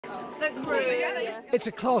It's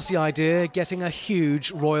a classy idea, getting a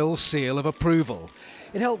huge royal seal of approval.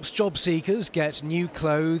 It helps job seekers get new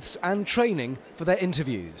clothes and training for their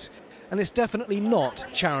interviews. And it's definitely not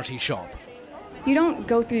charity shop. You don't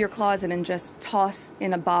go through your closet and just toss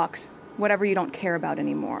in a box whatever you don't care about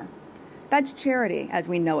anymore. That's charity as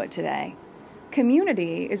we know it today.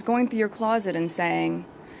 Community is going through your closet and saying,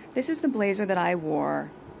 this is the blazer that I wore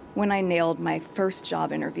when I nailed my first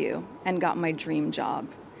job interview and got my dream job.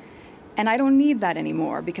 And I don't need that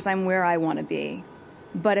anymore because I'm where I want to be.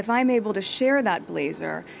 But if I'm able to share that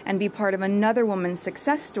blazer and be part of another woman's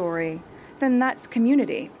success story, then that's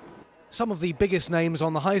community. Some of the biggest names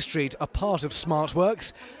on the high street are part of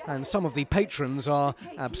SmartWorks, and some of the patrons are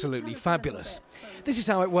absolutely fabulous. This is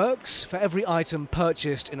how it works. For every item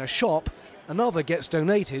purchased in a shop, another gets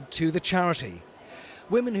donated to the charity.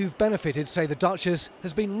 Women who've benefited say the Duchess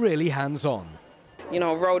has been really hands-on. You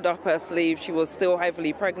know, rolled up her sleeve. She was still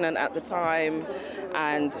heavily pregnant at the time,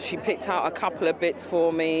 and she picked out a couple of bits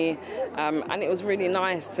for me, and it was really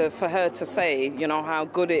nice for her to say, you know, how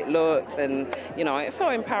good it looked, and, you know, it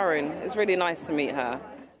felt empowering. It was really nice to meet her.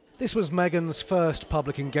 This was Meghan's first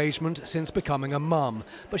public engagement since becoming a mum,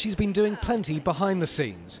 but she's been doing plenty behind the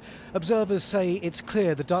scenes. Observers say it's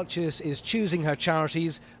clear the Duchess is choosing her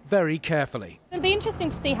charities very carefully. It'll be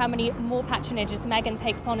interesting to see how many more patronages Meghan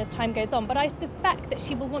takes on as time goes on, but I suspect that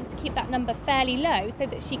she will want to keep that number fairly low so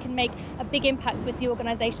that she can make a big impact with the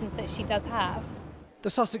organisations that she does have. The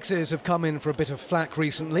Sussexes have come in for a bit of flack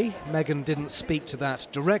recently. Meghan didn't speak to that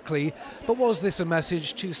directly, but was this a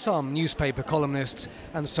message to some newspaper columnists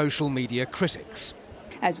and social media critics?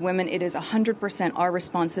 As women, it is 100% our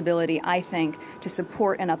responsibility, I think, to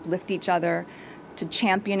support and uplift each other, to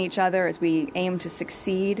champion each other as we aim to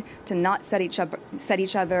succeed, to not set each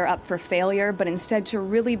other up for failure, but instead to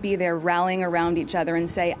really be there rallying around each other and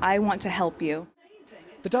say, I want to help you.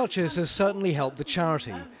 The Duchess has certainly helped the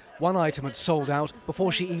charity. One item had sold out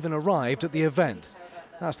before she even arrived at the event.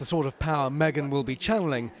 That's the sort of power Meghan will be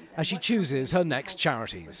channeling as she chooses her next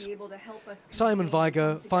charities. Simon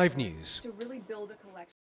Viger, 5 News.